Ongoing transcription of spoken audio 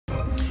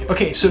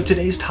Okay, so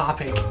today's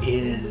topic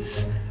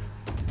is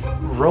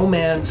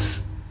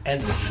romance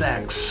and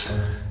sex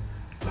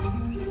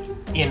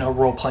in a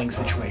role-playing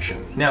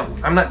situation. Now,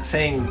 I'm not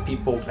saying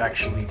people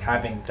actually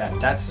having that.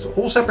 That's a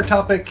whole separate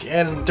topic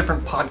and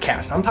different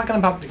podcast. I'm talking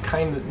about the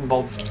kind that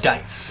involve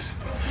dice.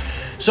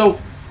 So,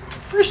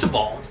 first of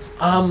all,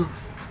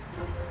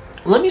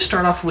 let me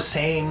start off with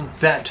saying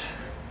that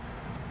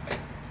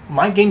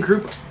my game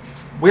group,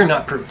 we're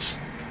not prudes.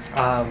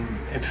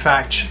 In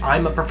fact,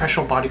 I'm a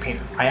professional body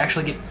painter. I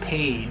actually get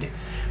paid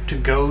to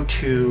go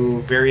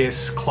to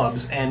various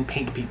clubs and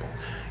paint people.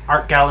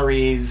 Art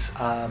galleries,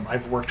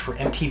 I've worked for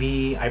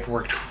MTV, I've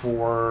worked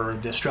for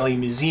the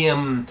Australian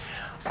Museum,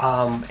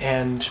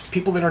 and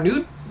people that are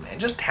nude, it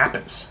just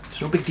happens.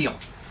 It's no big deal.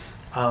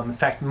 In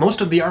fact,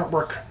 most of the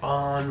artwork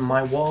on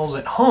my walls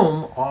at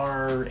home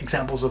are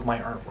examples of my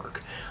artwork.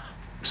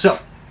 So,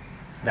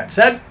 that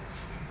said,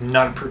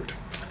 not a prude.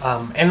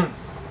 And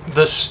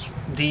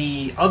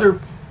the other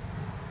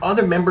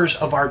members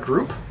of our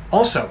group,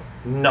 also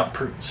not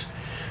prudes.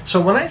 So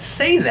when I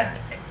say that,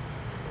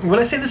 when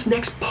I say this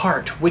next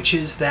part, which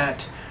is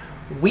that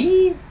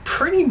we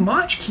pretty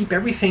much keep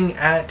everything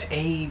at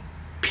a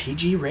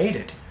PG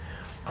rated.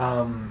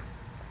 Other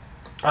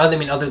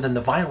than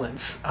the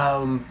violence,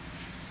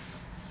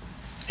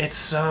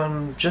 it's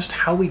just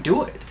how we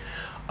do it.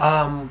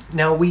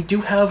 Now we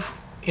do have,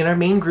 in our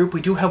main group,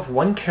 we do have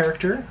one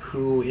character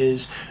who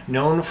is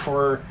known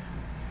for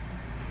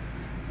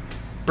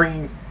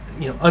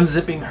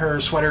unzipping her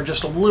sweater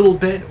just a little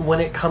bit when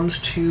it comes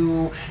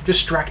to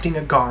distracting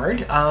a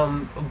guard.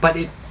 But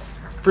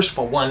first of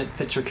all, one, it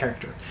fits her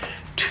character.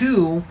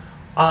 Two,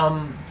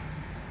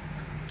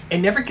 it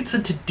never gets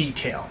into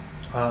detail.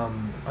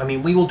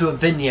 We will do a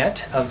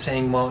vignette of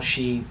saying, well,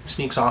 she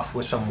sneaks off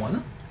with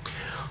someone,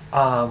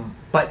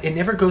 but it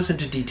never goes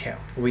into detail.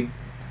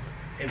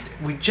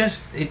 It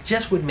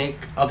just would make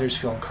others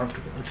feel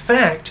uncomfortable. In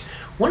fact,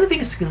 one of the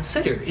things to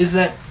consider is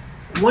that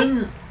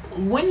when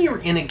you're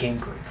in a game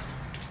group,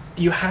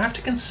 you have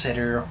to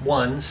consider,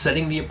 one,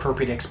 setting the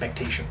appropriate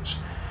expectations.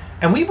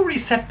 And we've already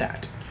set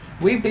that.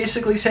 We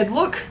basically said,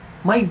 look,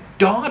 my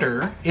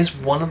daughter is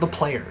one of the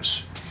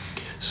players.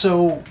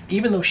 So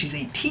even though she's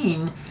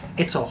 18,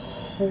 it's a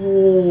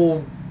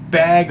whole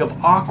bag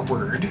of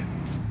awkward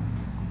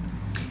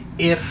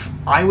if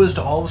I was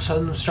to all of a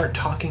sudden start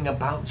talking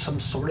about some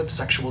sort of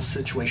sexual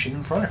situation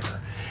in front of her.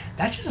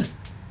 That's just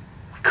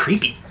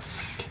creepy.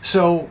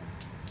 So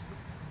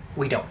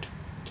we don't.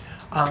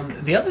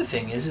 The other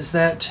thing is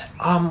that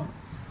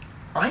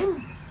I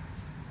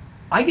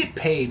get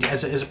paid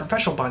as a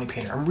professional body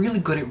painter. I'm really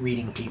good at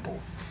reading people.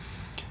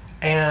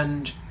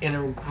 And in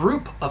a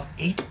group of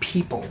 8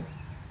 people,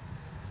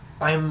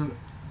 I'm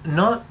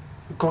not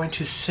going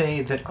to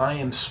say that I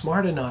am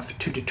smart enough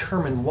to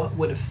determine what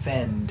would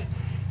offend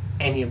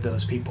any of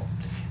those people.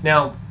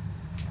 Now,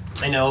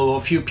 I know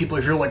a few people,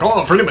 if you're like,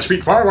 oh, freedom of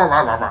speech, blah, blah,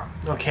 blah, blah,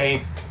 blah.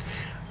 Okay.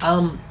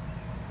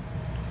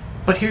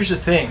 But here's the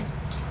thing.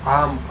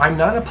 I'm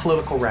not a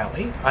political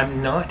rally.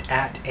 I'm not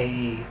at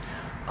a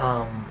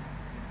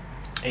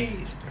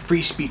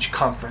free speech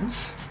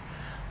conference.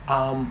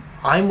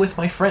 I'm with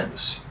my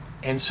friends.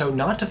 And so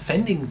not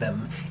offending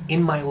them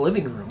in my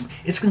living room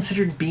is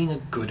considered being a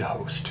good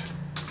host.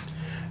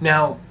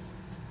 Now,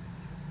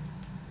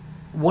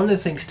 one of the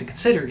things to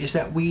consider is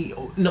that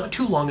not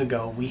too long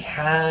ago, we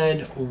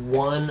had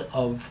one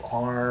of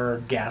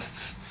our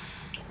guests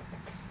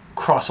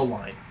cross a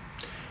line.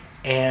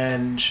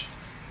 And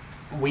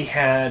we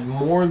had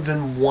more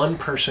than one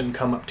person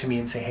come up to me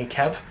and say, hey,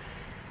 Kev,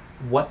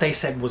 what they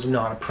said was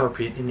not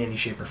appropriate in any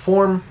shape or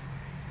form.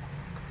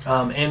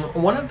 And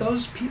one of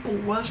those people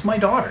was my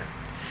daughter.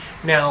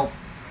 Now,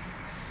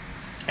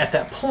 at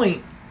that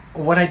point,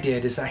 what I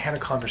did is I had a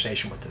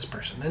conversation with this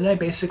person. And I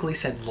basically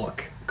said,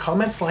 look,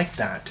 comments like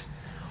that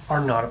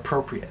are not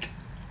appropriate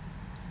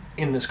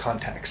in this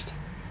context.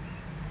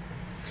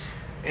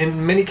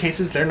 In many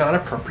cases, they're not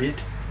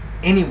appropriate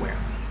anywhere.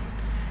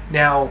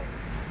 Now,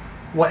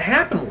 what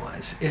happened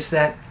is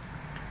that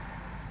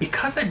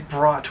because I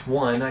brought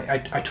one,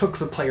 I took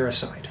the player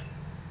aside.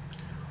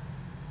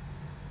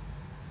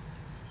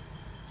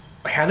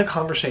 I had a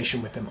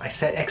conversation with them. I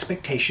set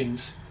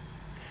expectations,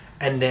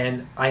 and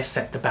then I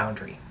set the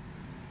boundary.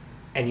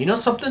 And you know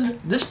something?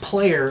 This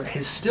player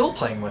is still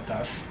playing with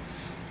us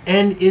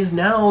and is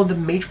now the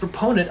major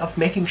proponent of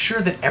making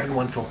sure that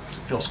everyone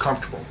feels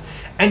comfortable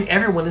and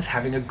everyone is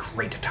having a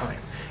great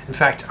time. In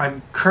fact,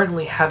 I'm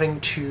currently having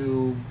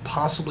to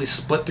possibly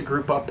split the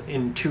group up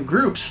in 2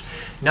 groups,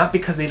 not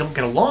because they don't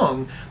get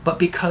along, but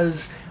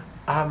because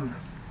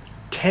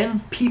 10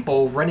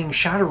 people running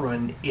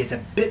Shadowrun is a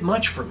bit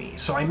much for me,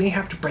 so I may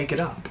have to break it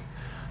up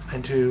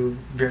into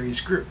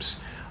various groups.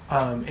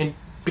 And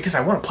because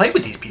I want to play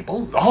with these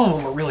people, all of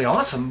them are really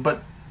awesome,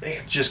 but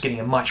it's just getting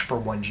a much for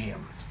one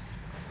GM.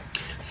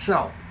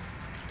 So,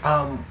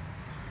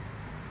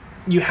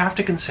 you have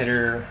to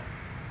consider,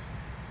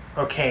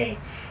 okay,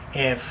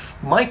 if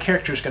my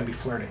character is going to be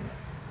flirting,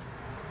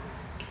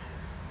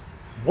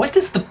 what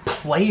does the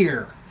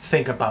player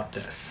think about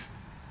this?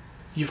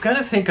 You've got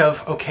to think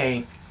of,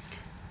 okay,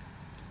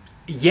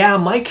 yeah,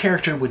 my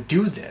character would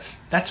do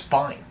this. That's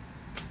fine.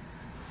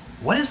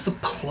 What does the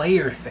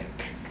player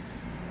think?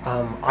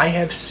 I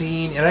have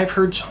seen and I've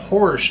heard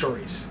horror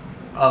stories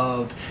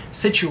of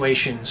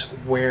situations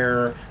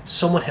where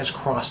someone has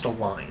crossed a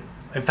line.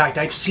 In fact,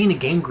 I've seen a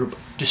game group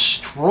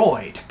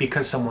destroyed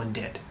because someone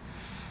did.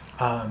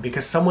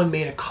 Because someone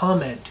made a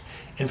comment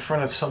in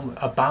front of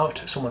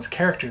about someone's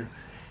character,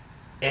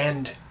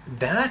 and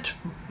that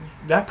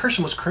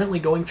person was currently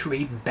going through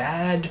a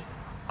bad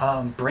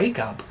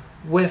breakup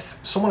with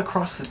someone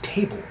across the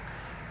table,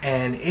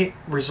 and it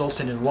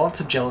resulted in lots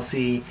of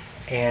jealousy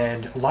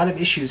and a lot of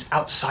issues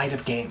outside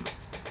of game.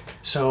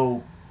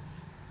 So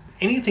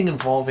anything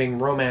involving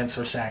romance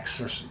or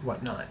sex or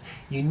whatnot,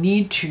 you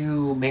need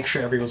to make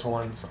sure everyone's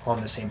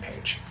on the same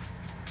page.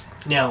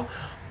 Now,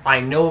 I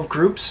know of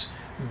groups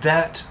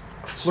that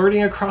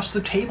flirting across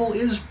the table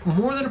is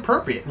more than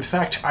appropriate. In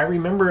fact, I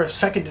remember a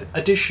 2nd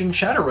edition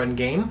Shadowrun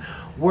game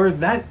where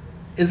that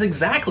is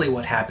exactly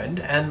what happened,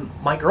 and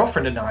my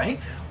girlfriend and I,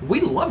 we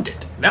loved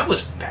it. That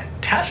was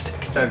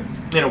fantastic.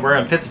 We're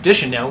on 5th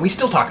edition now, and we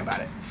still talk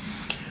about it.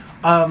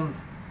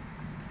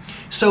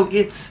 So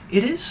it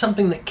is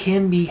something that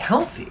can be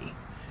healthy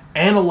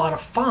and a lot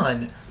of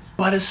fun,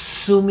 but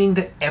assuming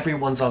that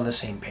everyone's on the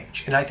same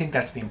page. And I think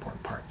that's the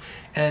important part.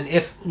 And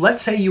if,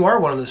 let's say you are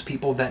one of those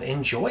people that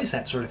enjoys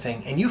that sort of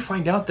thing, and you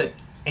find out that,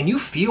 and you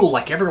feel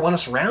like everyone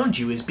else around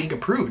you is being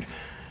approved,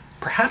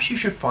 perhaps you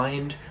should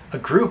find a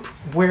group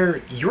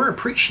where you're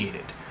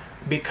appreciated.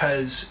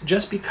 Because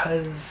just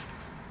because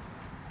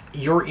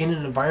you're in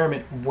an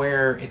environment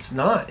where it's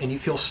not and you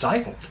feel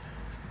stifled,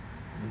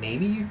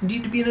 maybe you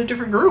need to be in a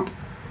different group.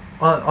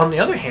 On the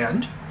other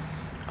hand,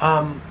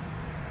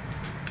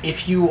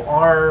 if you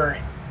are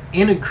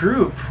in a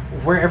group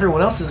where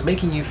everyone else is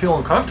making you feel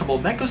uncomfortable,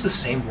 that goes the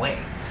same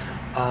way.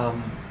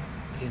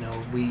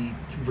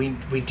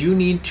 We do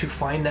need to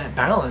find that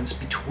balance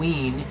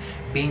between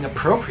being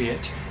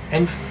appropriate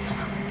and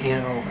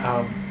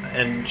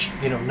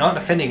not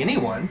offending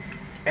anyone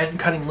and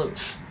cutting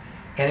loose.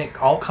 And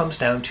it all comes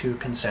down to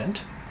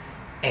consent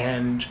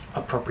and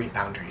appropriate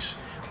boundaries.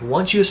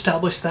 Once you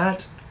establish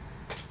that,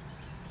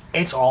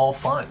 it's all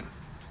fun.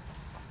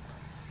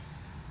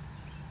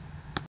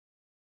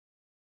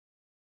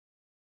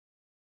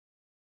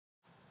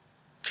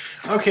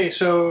 Okay,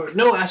 so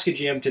no Ask a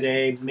GM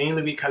today,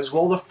 mainly because,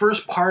 well, the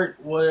first part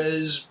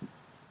was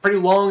pretty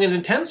long and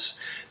intense,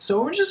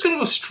 so we're just going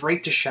to go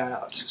straight to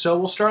shoutouts. So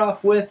we'll start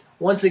off with,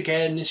 once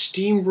again,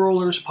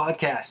 Steamrollers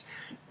Podcast.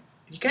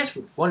 You guys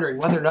were wondering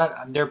whether or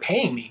not they're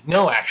paying me.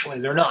 No, actually,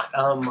 they're not.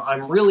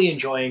 I'm really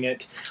enjoying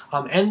it.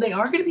 And they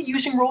are going to be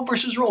using Roll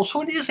versus Roll,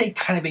 so it is a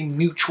kind of a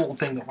mutual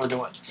thing that we're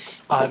doing.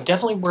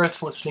 Definitely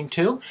worth listening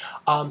to.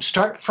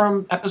 Start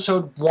from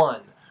episode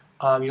 1.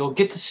 You'll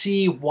get to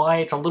see why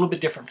it's a little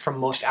bit different from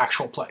most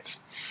actual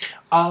plays.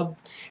 I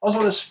also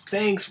want to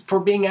thanks for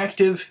being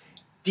active,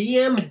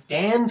 DM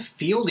Dan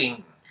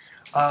Fielding.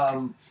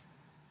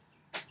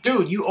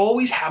 Dude, you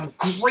always have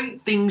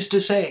great things to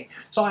say,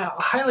 so I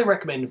highly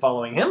recommend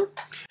following him.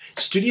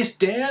 Studious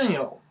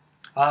Daniel,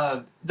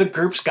 the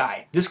GURPS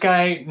guy. This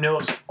guy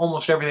knows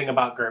almost everything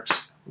about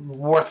GURPS.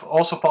 Worth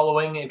also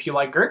following if you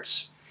like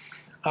GURPS.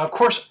 Of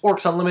course,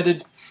 Orcs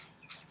Unlimited.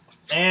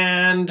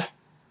 And,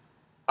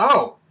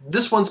 oh,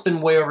 this one's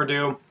been way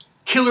overdue.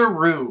 Killer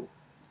Roo.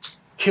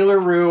 Killer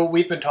Roo,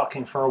 we've been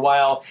talking for a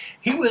while.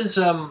 He was,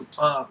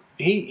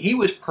 he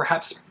was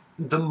perhaps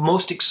the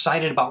most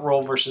excited about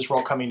Roll versus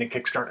Roll coming to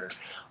Kickstarter.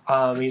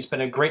 He's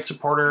been a great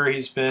supporter.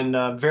 He's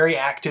been very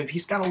active.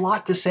 He's got a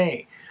lot to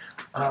say.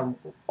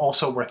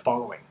 Also worth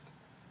following.